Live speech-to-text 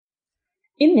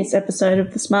In this episode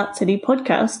of the Smart City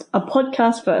podcast, a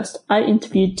podcast first, I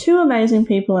interviewed two amazing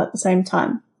people at the same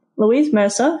time. Louise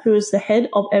Mercer, who is the head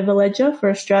of Everledger for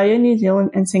Australia, New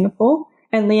Zealand and Singapore,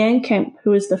 and Leanne Kemp,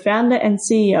 who is the founder and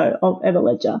CEO of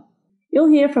Everledger. You'll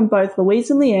hear from both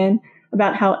Louise and Leanne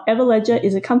about how Everledger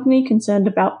is a company concerned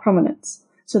about provenance,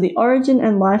 so the origin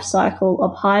and life cycle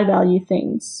of high-value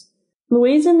things.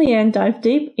 Louise and Leanne dive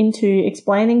deep into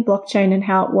explaining blockchain and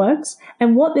how it works,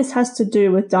 and what this has to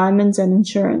do with diamonds and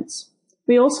insurance.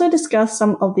 We also discuss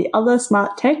some of the other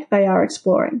smart tech they are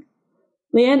exploring.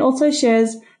 Leanne also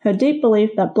shares her deep belief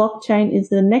that blockchain is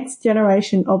the next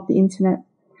generation of the internet.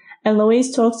 And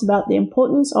Louise talks about the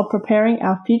importance of preparing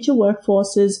our future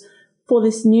workforces for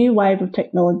this new wave of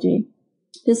technology.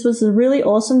 This was a really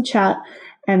awesome chat,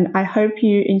 and I hope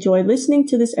you enjoyed listening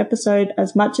to this episode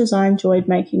as much as I enjoyed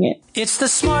making it. It's the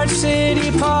Smart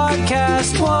City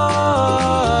Podcast,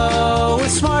 whoa, with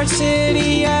Smart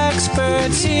City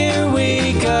experts, here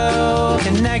we go.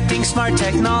 Connecting smart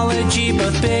technology,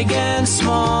 both big and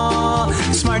small.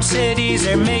 Smart cities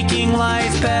are making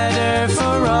life better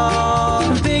for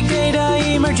all. Big data,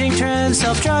 emerging trends,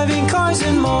 self-driving cars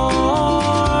and more.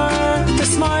 The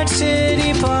Smart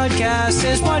City Podcast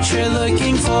is what you're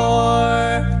looking for.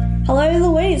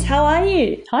 Hello, Louise. How are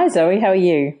you? Hi, Zoe. How are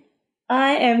you?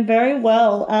 I am very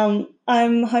well.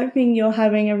 I'm hoping you're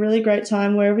having a really great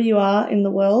time wherever you are in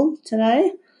the world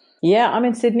today. Yeah, I'm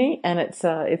in Sydney, and it's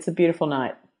a beautiful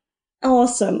night.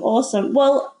 Awesome.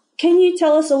 Well, can you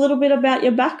tell us a little bit about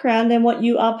your background and what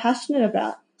you are passionate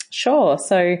about? Sure.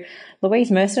 So,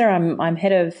 Louise Mercer, I'm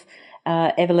head of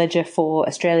Everledger for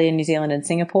Australia, New Zealand and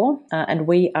Singapore, and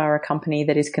we are a company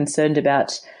that is concerned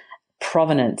about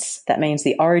provenance. That means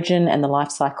the origin and the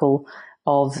life cycle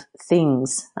of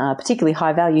things, particularly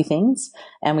high-value things,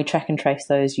 and we track and trace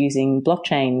those using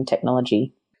blockchain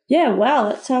technology. Yeah, wow,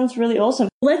 that sounds really awesome.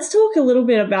 Let's talk a little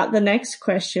bit about the next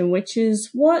question, which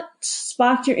is what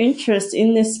sparked your interest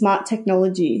in this smart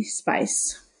technology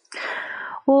space?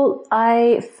 Well,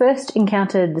 I first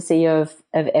encountered the CEO of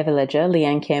Everledger,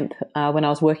 Leanne Kemp, when I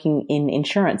was working in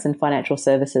insurance and financial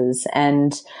services.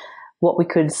 And what we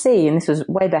could see, and this was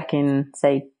way back in,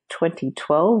 say,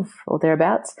 2012 or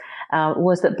thereabouts,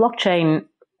 was that blockchain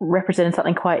represented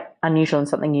something quite unusual and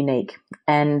something unique,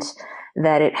 and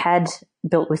that it had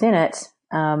built within it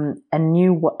a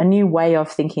new way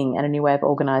of thinking and a new way of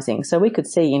organizing. So we could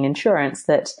see in insurance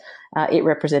that it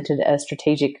represented a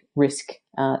strategic risk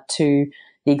to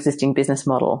the existing business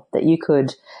model, that you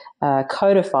could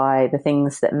codify the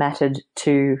things that mattered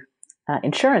to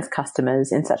insurance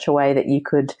customers in such a way that you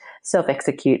could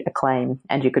self-execute a claim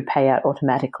and you could pay out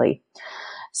automatically.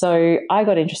 So I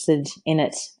got interested in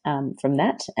it from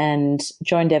that and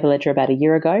joined Everledger about a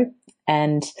year ago,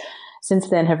 and since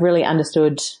then have really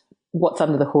understood what's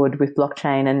under the hood with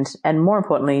blockchain and more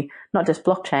importantly, not just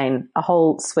blockchain, a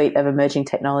whole suite of emerging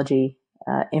technology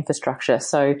infrastructure.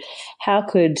 So how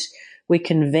could we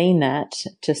convene that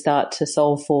to start to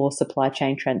solve for supply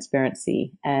chain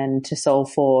transparency and to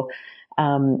solve for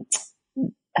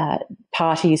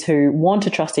parties who want to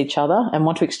trust each other and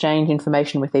want to exchange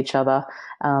information with each other,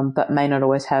 but may not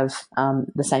always have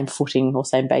the same footing or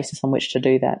same basis on which to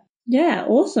do that. Yeah,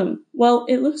 awesome. Well,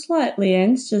 it looks like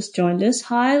Leanne's just joined us.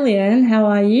 Hi, Leanne. How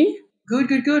are you?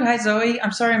 Good. Hi, Zoe.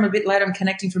 I'm sorry I'm a bit late. I'm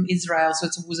connecting from Israel, so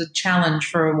it was a challenge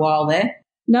for a while there.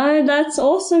 No, that's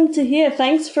awesome to hear.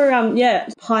 Thanks for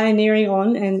pioneering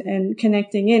on and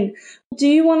connecting in. Do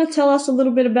you want to tell us a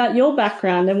little bit about your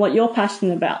background and what you're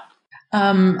passionate about?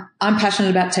 I'm passionate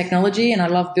about technology and I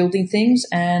love building things,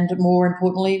 and more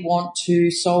importantly want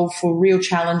to solve for real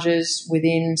challenges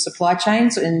within supply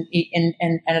chains and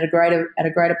at a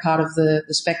greater part of the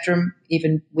spectrum,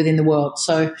 even within the world.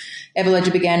 So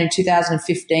Everledger began in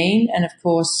 2015, and of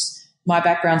course my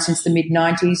background since the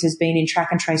mid-90s has been in track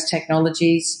and trace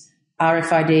technologies,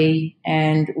 RFID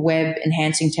and web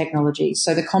enhancing technologies.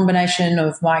 So the combination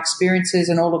of my experiences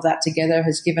and all of that together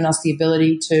has given us the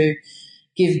ability to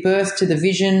give birth to the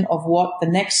vision of what the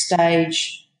next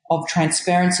stage of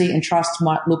transparency and trust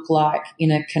might look like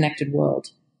in a connected world.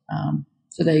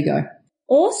 So there you go.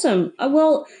 Awesome.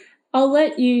 Well, I'll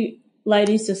let you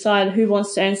ladies decide who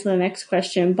wants to answer the next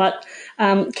question, but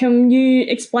can you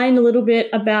explain a little bit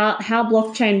about how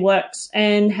blockchain works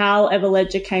and how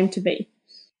Everledger came to be?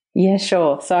 Yeah,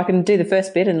 sure. So I can do the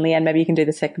first bit and Leanne, maybe you can do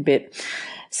the second bit.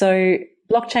 So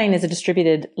blockchain is a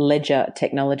distributed ledger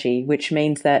technology, which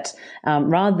means that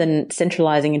rather than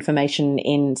centralizing information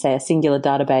in, say, a singular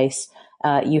database,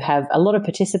 you have a lot of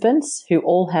participants who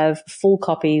all have full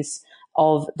copies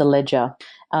of the ledger.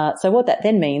 So what that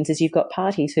then means is you've got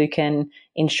parties who can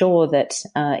ensure that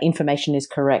information is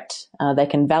correct. They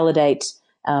can validate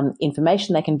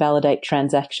information. They can validate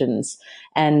transactions.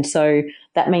 And so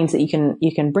that means that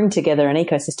you can bring together an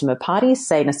ecosystem of parties,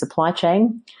 say in a supply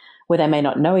chain, where they may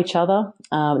not know each other,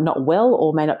 not well,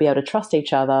 or may not be able to trust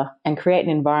each other, and create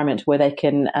an environment where they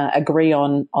can agree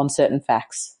on certain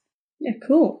facts. Yeah,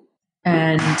 cool.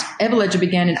 And Everledger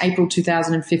began in April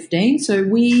 2015. So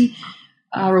we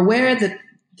are aware that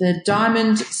the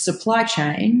diamond supply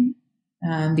chain,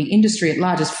 the industry at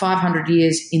large, is 500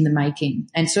 years in the making.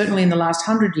 And certainly in the last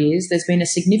 100 years, there's been a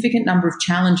significant number of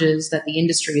challenges that the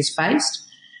industry has faced,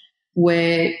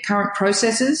 where current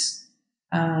processes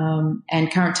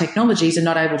and current technologies are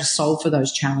not able to solve for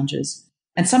those challenges.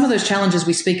 And some of those challenges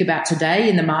we speak about today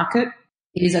in the market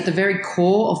is at the very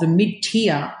core of the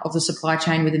mid-tier of the supply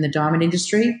chain within the diamond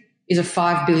industry is a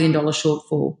 $5 billion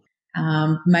shortfall.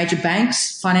 Major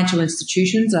banks, financial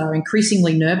institutions are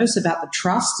increasingly nervous about the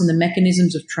trust and the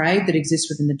mechanisms of trade that exist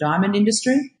within the diamond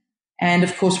industry. And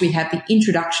of course, we have the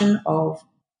introduction of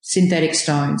synthetic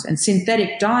stones. And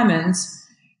synthetic diamonds,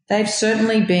 they've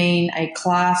certainly been a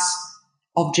class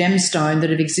of gemstone that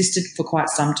have existed for quite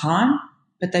some time,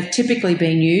 but they've typically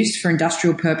been used for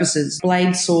industrial purposes,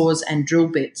 blade saws and drill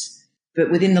bits.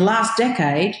 But within the last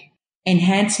decade,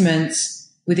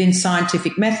 enhancements within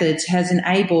scientific methods has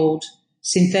enabled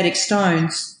synthetic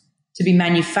stones to be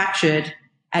manufactured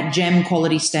at gem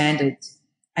quality standards.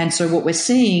 And so what we're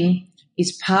seeing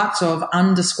is parts of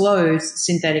undisclosed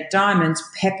synthetic diamonds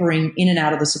peppering in and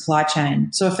out of the supply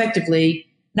chain. So effectively,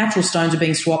 natural stones are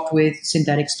being swapped with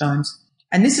synthetic stones.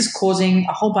 And this is causing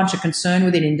a whole bunch of concern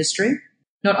within industry,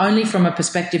 not only from a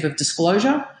perspective of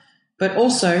disclosure, but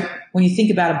also when you think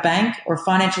about a bank or a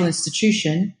financial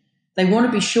institution, they want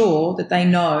to be sure that they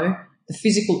know the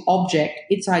physical object,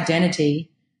 its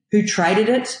identity, who traded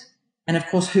it, and of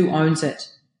course, who owns it.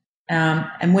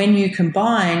 And when you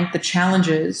combine the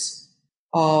challenges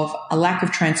of a lack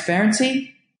of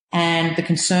transparency and the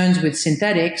concerns with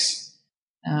synthetics,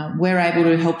 we're able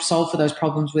to help solve for those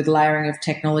problems with layering of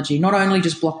technology, not only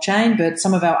just blockchain, but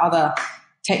some of our other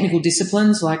technical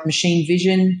disciplines like machine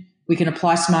vision. We can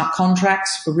apply smart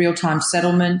contracts for real-time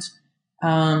settlement.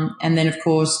 And then, of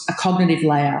course, a cognitive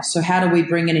layer. So how do we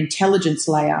bring an intelligence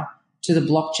layer to the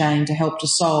blockchain to help to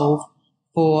solve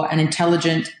for an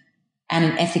intelligent and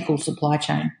an ethical supply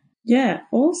chain? Yeah,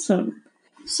 awesome.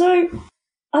 So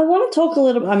I want to talk a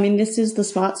little, I mean, this is the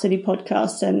Smart City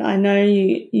podcast, and I know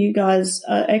you guys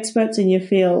are experts in your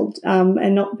field,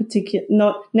 and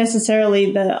not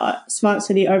necessarily the Smart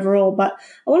City overall, but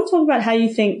I want to talk about how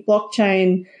you think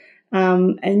blockchain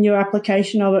and your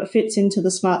application of it fits into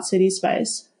the Smart City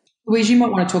space. Louise, you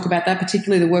might want to talk about that,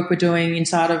 particularly the work we're doing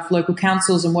inside of local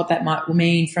councils and what that might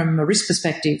mean from a risk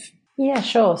perspective. Yeah,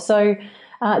 sure. So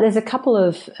there's a couple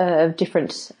of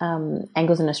different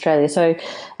angles in Australia. So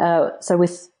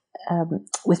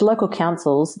with local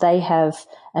councils, they have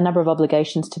a number of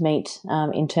obligations to meet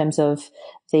in terms of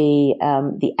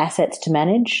the assets to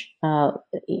manage,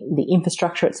 the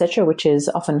infrastructure, etc., which is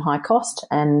often high cost,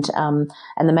 and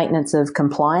the maintenance of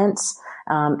compliance,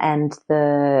 and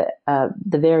the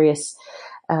various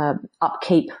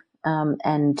upkeep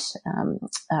and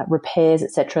repairs,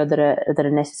 etc., that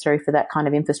are necessary for that kind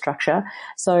of infrastructure.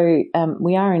 So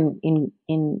we are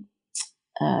in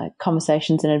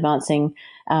conversations and advancing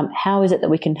how is it that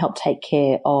we can help take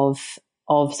care of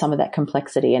some of that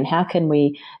complexity, and how can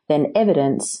we then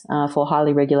evidence for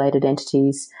highly regulated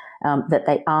entities that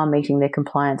they are meeting their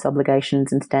compliance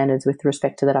obligations and standards with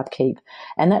respect to that upkeep.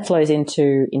 And that flows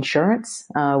into insurance,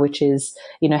 which is,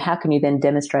 how can you then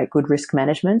demonstrate good risk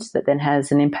management that then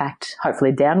has an impact,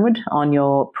 hopefully downward, on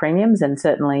your premiums, and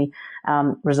certainly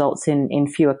results in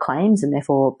fewer claims, and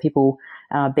therefore people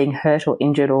being hurt or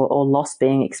injured or loss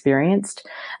being experienced.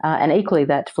 And equally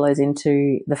that flows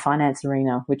into the finance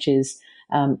arena, which is,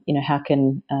 how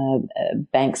can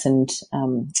banks and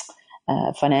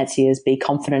financiers be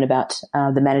confident about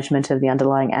the management of the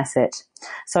underlying asset.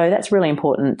 So that's really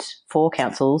important for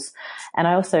councils. And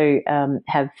I also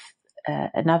have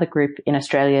another group in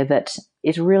Australia that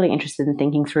is really interested in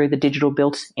thinking through the digital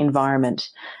built environment,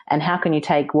 and how can you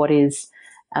take what is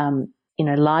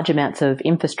large amounts of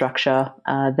infrastructure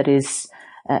that is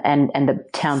and the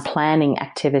town planning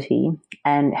activity,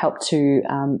 and help to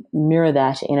mirror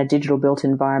that in a digital built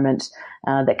environment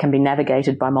that can be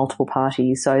navigated by multiple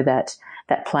parties, so that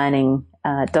planning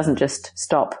doesn't just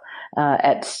stop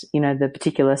at the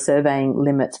particular surveying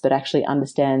limits, but actually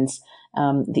understands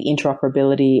the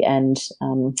interoperability and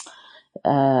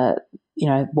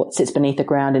what sits beneath the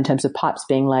ground in terms of pipes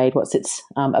being laid, what sits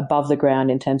above the ground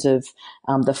in terms of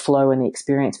the flow and the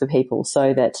experience for people,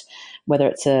 so that whether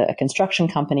it's a construction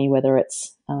company, whether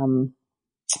it's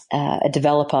a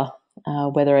developer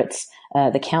whether it's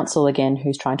the council, again,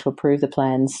 who's trying to approve the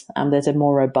plans. There's a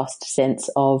more robust sense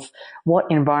of what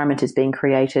environment is being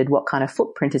created, what kind of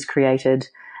footprint is created,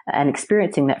 and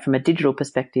experiencing that from a digital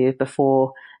perspective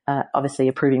before obviously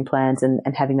approving plans and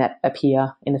having that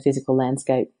appear in the physical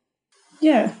landscape.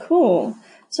 Yeah, cool.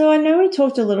 So I know we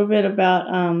talked a little bit about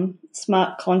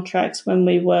smart contracts when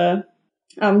we were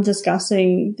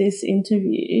discussing this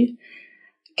interview.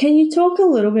 Can you talk a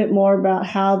little bit more about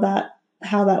how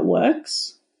that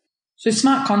works? So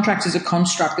smart contracts is a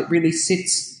construct that really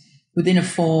sits within a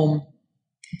form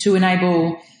to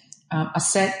enable a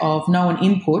set of known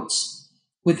inputs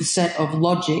with a set of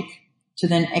logic to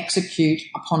then execute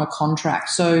upon a contract.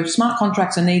 So smart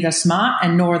contracts are neither smart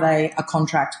and nor are they a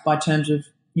contract by terms of,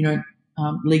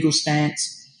 legal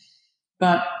stance.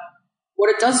 But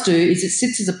what it does do is it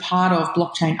sits as a part of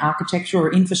blockchain architecture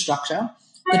or infrastructure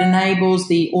that enables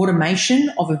the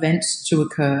automation of events to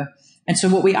occur. And so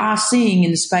what we are seeing in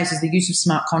the space is the use of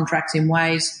smart contracts in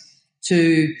ways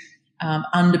to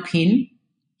underpin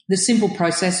the simple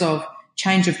process of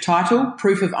change of title,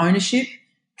 proof of ownership,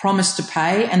 promise to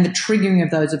pay, and the triggering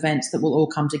of those events that will all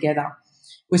come together.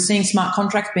 We're seeing smart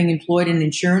contracts being employed in an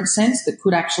insurance sense that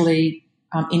could actually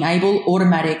enable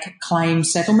automatic claim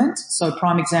settlement. So a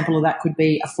prime example of that could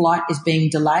be a flight is being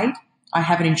delayed. I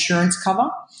have an insurance cover.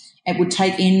 It would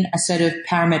take in a set of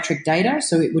parametric data,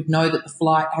 so it would know that the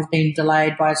flight has been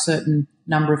delayed by a certain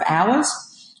number of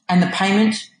hours, and the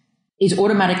payment is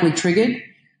automatically triggered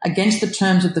against the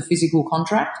terms of the physical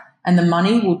contract, and the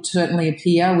money will certainly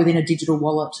appear within a digital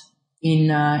wallet in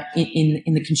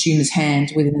the consumer's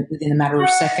hand within a matter of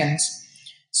seconds.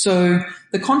 So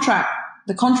the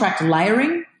contract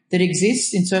layering that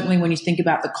exists, and certainly when you think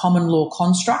about the common law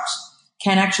constructs,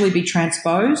 can actually be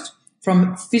transposed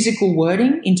from physical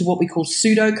wording into what we call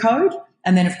pseudocode,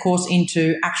 and then, of course,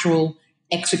 into actual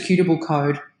executable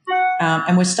code.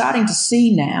 And we're starting to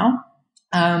see now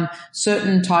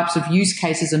certain types of use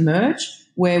cases emerge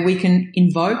where we can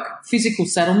invoke physical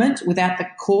settlement without the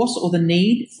course or the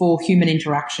need for human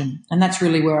interaction. And that's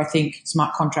really where I think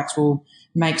smart contracts will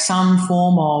make some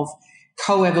form of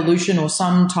co-evolution or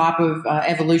some type of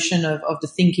evolution of the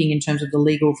thinking in terms of the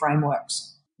legal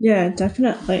frameworks. Yeah,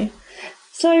 definitely.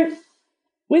 So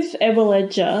with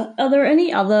Everledger, are there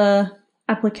any other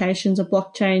applications of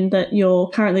blockchain that you're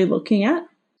currently looking at?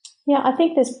 Yeah, I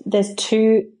think there's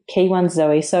two key ones,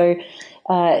 Zoe. So,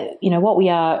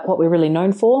 what we're really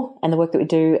known for, and the work that we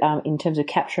do in terms of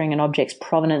capturing an object's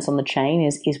provenance on the chain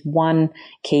is one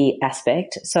key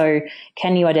aspect. So,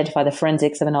 can you identify the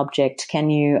forensics of an object? Can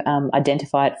you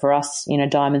identify it for us?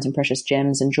 Diamonds and precious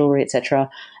gems and jewelry, etc.,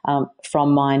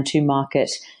 from mine to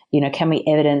market. Can we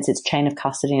evidence its chain of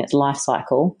custody and its life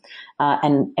cycle?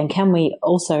 And can we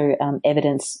also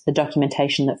evidence the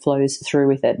documentation that flows through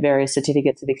with it, various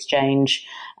certificates of exchange,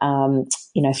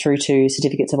 through to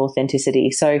certificates of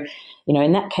authenticity. So,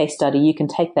 in that case study, you can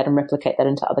take that and replicate that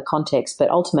into other contexts, but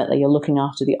ultimately you're looking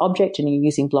after the object and you're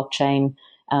using blockchain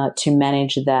to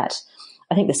manage that.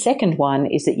 I think the second one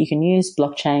is that you can use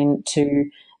blockchain to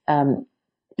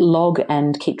log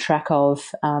and keep track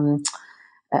of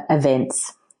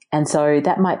events. And so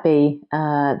that might be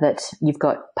that you've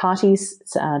got parties,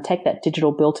 take that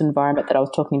digital built environment that I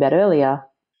was talking about earlier.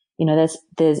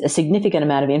 There's a significant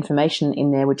amount of information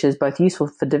in there, which is both useful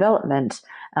for development,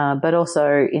 but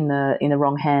also in the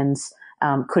wrong hands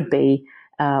could be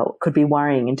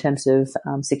worrying in terms of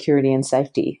security and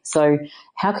safety. So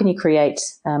how can you create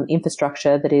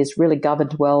infrastructure that is really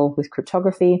governed well with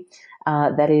cryptography,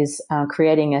 that is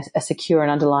creating a secure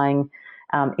and underlying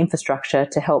infrastructure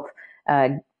to help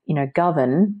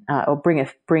govern or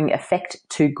bring effect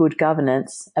to good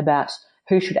governance about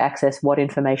who should access what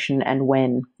information and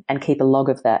when, and keep a log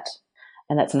of that.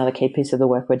 And that's another key piece of the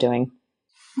work we're doing.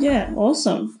 Yeah,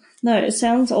 awesome. No, it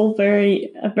sounds all very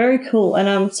cool. And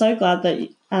I'm so glad that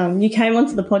you came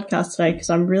onto the podcast today because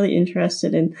I'm really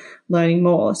interested in learning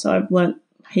more. So I've learnt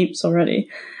heaps already.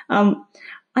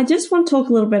 I just want to talk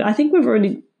a little bit. I think we've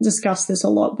already discussed this a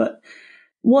lot, but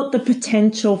what the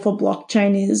potential for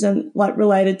blockchain is and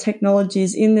related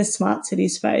technologies in this smart city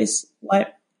space.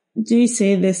 Do you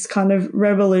see this kind of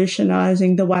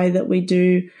revolutionizing the way that we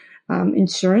do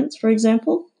insurance, for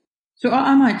example? So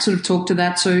I might sort of talk to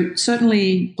that. So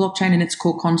certainly blockchain and its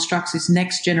core constructs is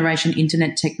next generation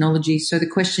internet technology. So the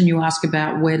question you ask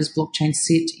about where does blockchain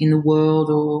sit in the world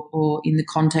or in the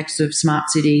context of smart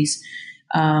cities,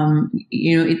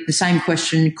 the same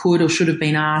question could or should have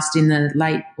been asked in the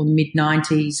late or mid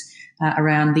 90s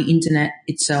around the internet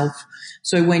itself.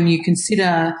 So when you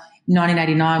consider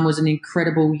 1989 was an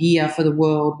incredible year for the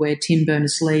world where Tim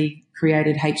Berners-Lee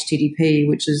created HTTP,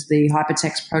 which is the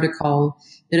hypertext protocol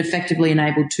that effectively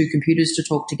enabled two computers to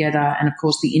talk together. And of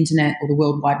course, the internet or the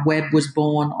World Wide Web was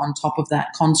born on top of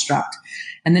that construct.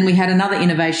 And then we had another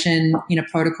innovation in a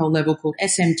protocol level called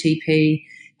SMTP.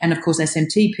 And of course,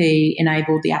 SMTP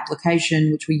enabled the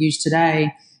application, which we use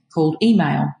today, called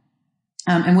email.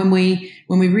 And when we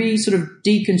really sort of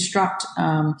deconstruct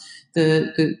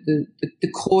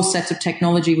the core sets of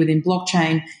technology within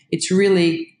blockchain, it's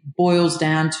really boils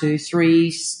down to three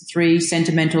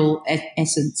sentimental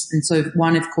essence. And so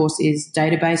one, of course, is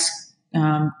database.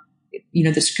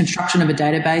 This construction of a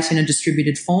database in a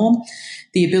distributed form,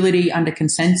 the ability under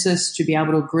consensus to be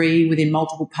able to agree within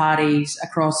multiple parties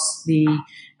across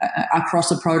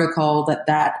a protocol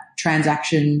that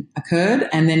transaction occurred,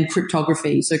 and then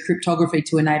cryptography. So cryptography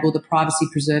to enable the privacy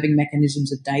preserving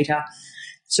mechanisms of data.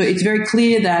 So it's very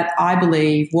clear that I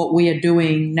believe what we are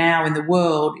doing now in the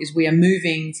world is we are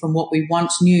moving from what we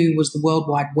once knew was the World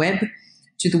Wide Web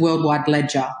to the World Wide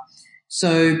Ledger.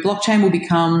 So blockchain will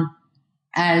become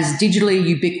as digitally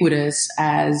ubiquitous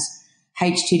as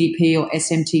HTTP or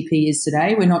SMTP is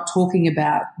today. We're not talking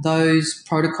about those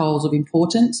protocols of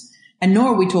importance, and nor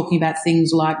are we talking about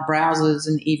things like browsers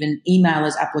and even email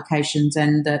as applications.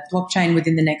 And the blockchain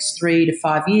within the next 3 to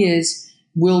 5 years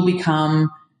will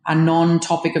become a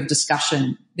non-topic of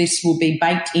discussion. This will be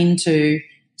baked into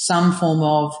some form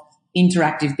of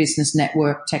interactive business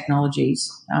network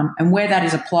technologies. And where that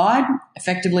is applied,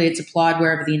 effectively it's applied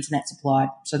wherever the internet's applied.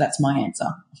 So that's my answer.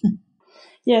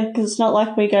 Yeah, because it's not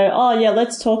like we go, oh yeah,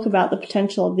 let's talk about the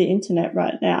potential of the internet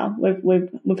right now.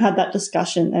 We've had that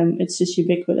discussion and it's just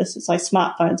ubiquitous. It's like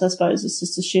smartphones, I suppose. It's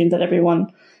just assumed that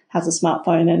everyone has a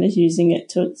smartphone and is using it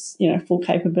to its, full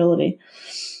capability.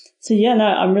 So yeah, no,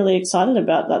 I'm really excited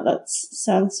about that. That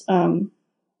sounds,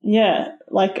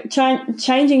 like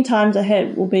changing times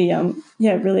ahead will be,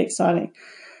 really exciting.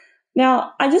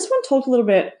 Now, I just want to talk a little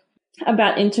bit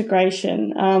about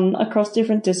integration, across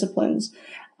different disciplines.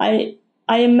 I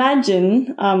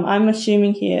imagine, I'm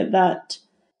assuming here that,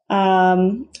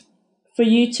 for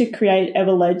you to create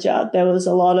Everledger, there was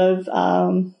a lot of,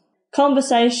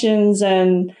 conversations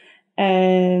and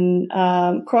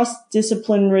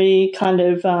cross-disciplinary kind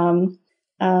of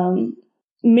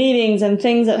meetings and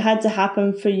things that had to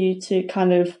happen for you to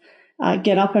kind of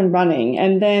get up and running.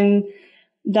 And then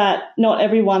that not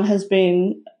everyone has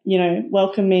been,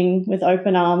 welcoming with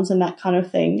open arms and that kind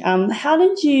of thing. How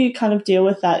did you kind of deal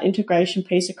with that integration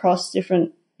piece across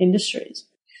different industries?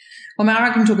 Well, Mara,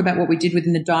 I can talk about what we did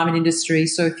within the diamond industry.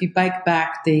 So if you bake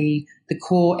back the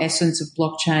core essence of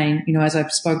blockchain, as I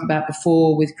spoke about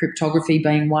before, with cryptography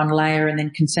being one layer and then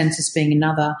consensus being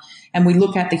another, and we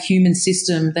look at the human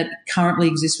system that currently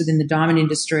exists within the diamond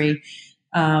industry,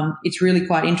 it's really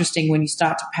quite interesting when you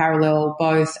start to parallel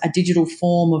both a digital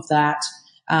form of that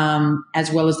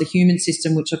as well as the human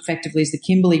system, which effectively is the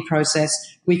Kimberley process.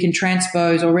 We can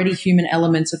transpose already human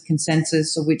elements of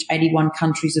consensus, of which 81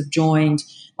 countries have joined,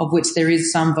 of which there is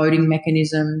some voting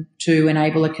mechanism to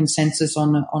enable a consensus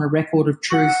on a record of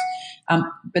truth.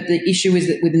 But the issue is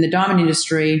that within the diamond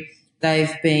industry,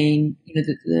 they've been,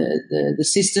 the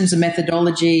systems, the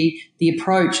methodology, the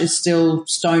approach is still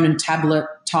stone and tablet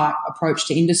type approach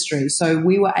to industry. So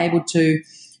we were able to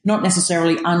not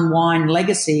necessarily unwind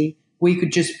legacy. We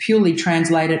could just purely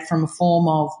translate it from a form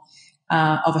of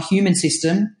a human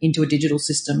system into a digital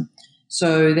system.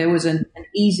 So there was an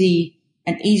easy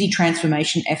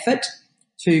transformation effort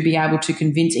to be able to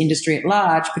convince industry at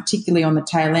large, particularly on the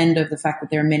tail end of the fact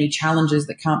that there are many challenges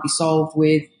that can't be solved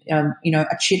with,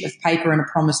 a chip of paper and a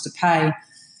promise to pay.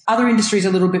 Other industries are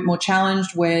a little bit more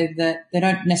challenged where they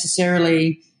don't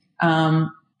necessarily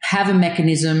have a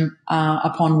mechanism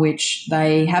upon which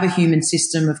they have a human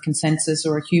system of consensus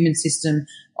or a human system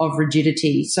of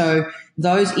rigidity. So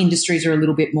those industries are a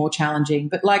little bit more challenging.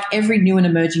 But like every new and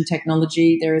emerging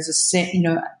technology, there is a set,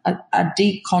 a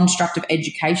deep construct of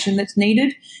education that's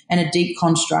needed and a deep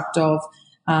construct of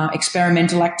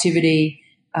experimental activity,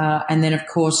 and then, of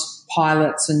course,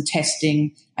 pilots and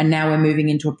testing. And now we're moving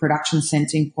into a production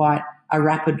sense in quite a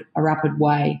rapid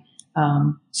way.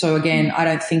 So again, I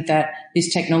don't think that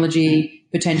this technology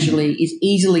potentially is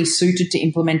easily suited to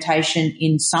implementation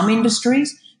in some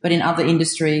industries, but in other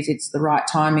industries, it's the right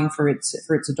timing for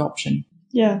its adoption.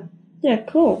 Yeah. Yeah.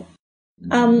 Cool.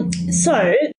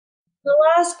 So the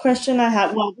last question I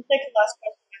have, the second last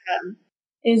question I have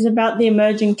is about the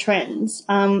emerging trends.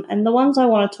 And the ones I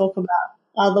want to talk about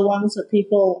are the ones that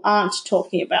people aren't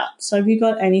talking about. So have you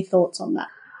got any thoughts on that?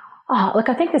 Oh, look,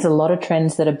 I think there's a lot of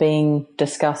trends that are being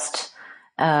discussed,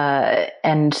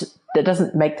 and that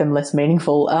doesn't make them less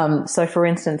meaningful. So for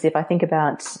instance, if I think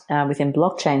about, within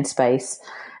blockchain space,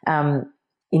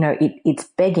 it's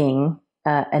begging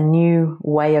a new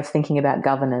way of thinking about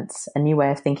governance, a new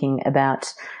way of thinking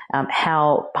about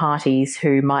how parties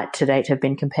who might to date have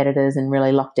been competitors and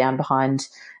really locked down behind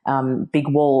big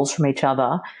walls from each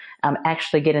other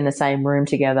actually get in the same room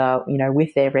together,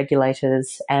 with their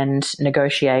regulators and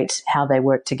negotiate how they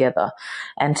work together.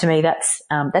 And to me, that's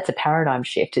a paradigm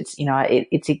shift.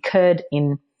 It's occurred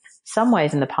in some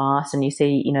ways in the past, and you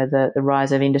see, the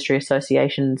rise of industry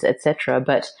associations, etc.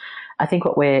 But I think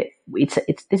this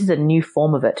is a new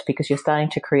form of it, because you're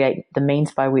starting to create the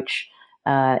means by which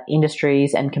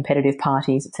industries and competitive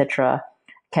parties, etc.,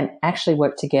 can actually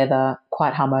work together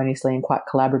quite harmoniously and quite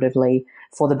collaboratively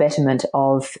for the betterment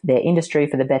of their industry,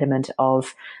 for the betterment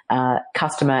of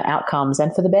customer outcomes,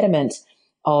 and for the betterment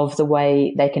of the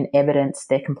way they can evidence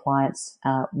their compliance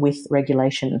with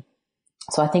regulation.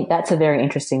 So I think that's a very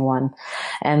interesting one.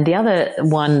 And the other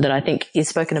one that I think is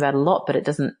spoken about a lot, but it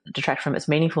doesn't detract from its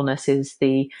meaningfulness, is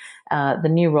the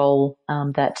new role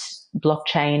that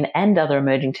blockchain and other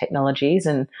emerging technologies,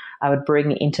 and I would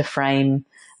bring into frame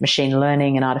machine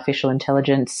learning and artificial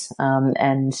intelligence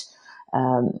and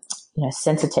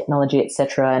sensor technology,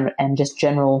 etc., and just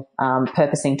general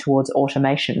purposing towards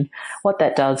automation, what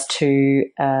that does to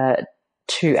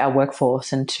our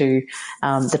workforce and to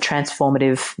the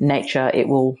transformative nature it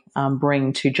will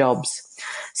bring to jobs.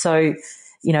 So,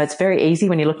 it's very easy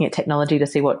when you're looking at technology to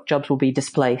see what jobs will be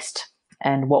displaced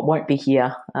and what won't be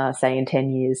here, say, in 10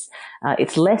 years.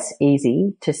 It's less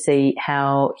easy to see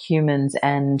how humans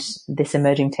and this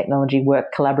emerging technology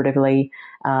work collaboratively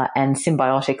and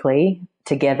symbiotically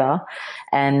together,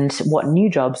 and what new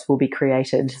jobs will be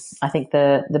created. I think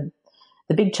the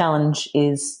big challenge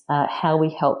is how we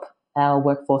help our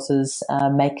workforces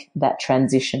make that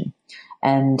transition,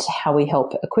 and how we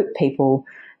help equip people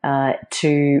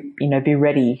to be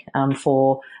ready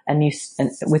for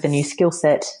with a new skill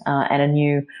set and a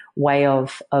new way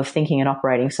of thinking and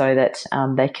operating, so that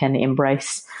they can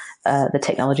embrace the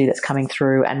technology that's coming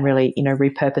through and really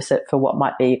repurpose it for what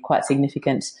might be quite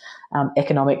significant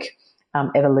economic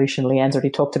evolution. Leanne's already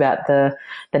talked about the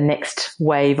next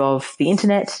wave of the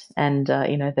internet and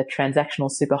the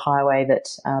transactional superhighway that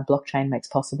blockchain makes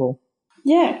possible.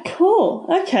 Yeah, cool.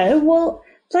 Okay, well,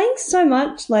 thanks so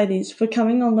much, ladies, for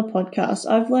coming on the podcast.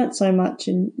 I've learnt so much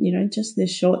in just this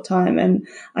short time, and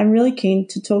I'm really keen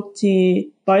to talk to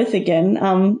you both again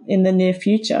in the near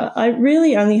future. I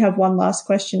really only have one last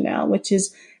question now, which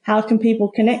is, how can people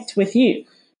connect with you?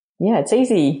 Yeah, it's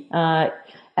easy.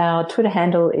 Our Twitter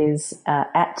handle is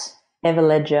at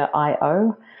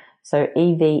everledger.io, so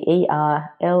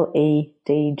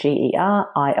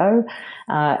EverLedger.io,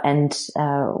 and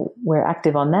we're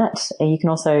active on that. You can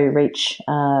also reach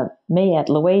me at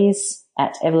Louise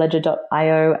at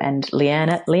everledger.io and Leanne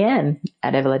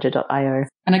at everledger.io.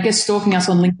 And I guess stalking us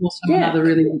on LinkedIn is also another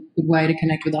really good way to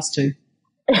connect with us too.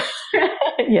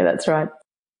 Yeah, that's right.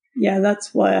 Yeah,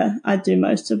 that's where I do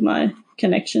most of my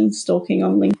connection stalking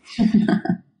on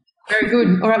LinkedIn. Very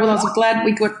good. All right, well, I was glad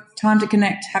we got time to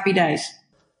connect. Happy days.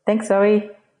 Thanks,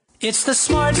 Zoe. It's the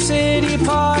Smart City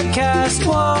Podcast.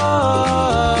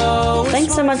 Whoa.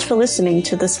 Thanks so much for listening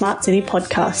to the Smart City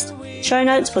Podcast. Show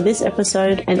notes for this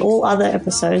episode and all other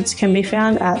episodes can be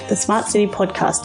found at thesmartcitypodcast.com.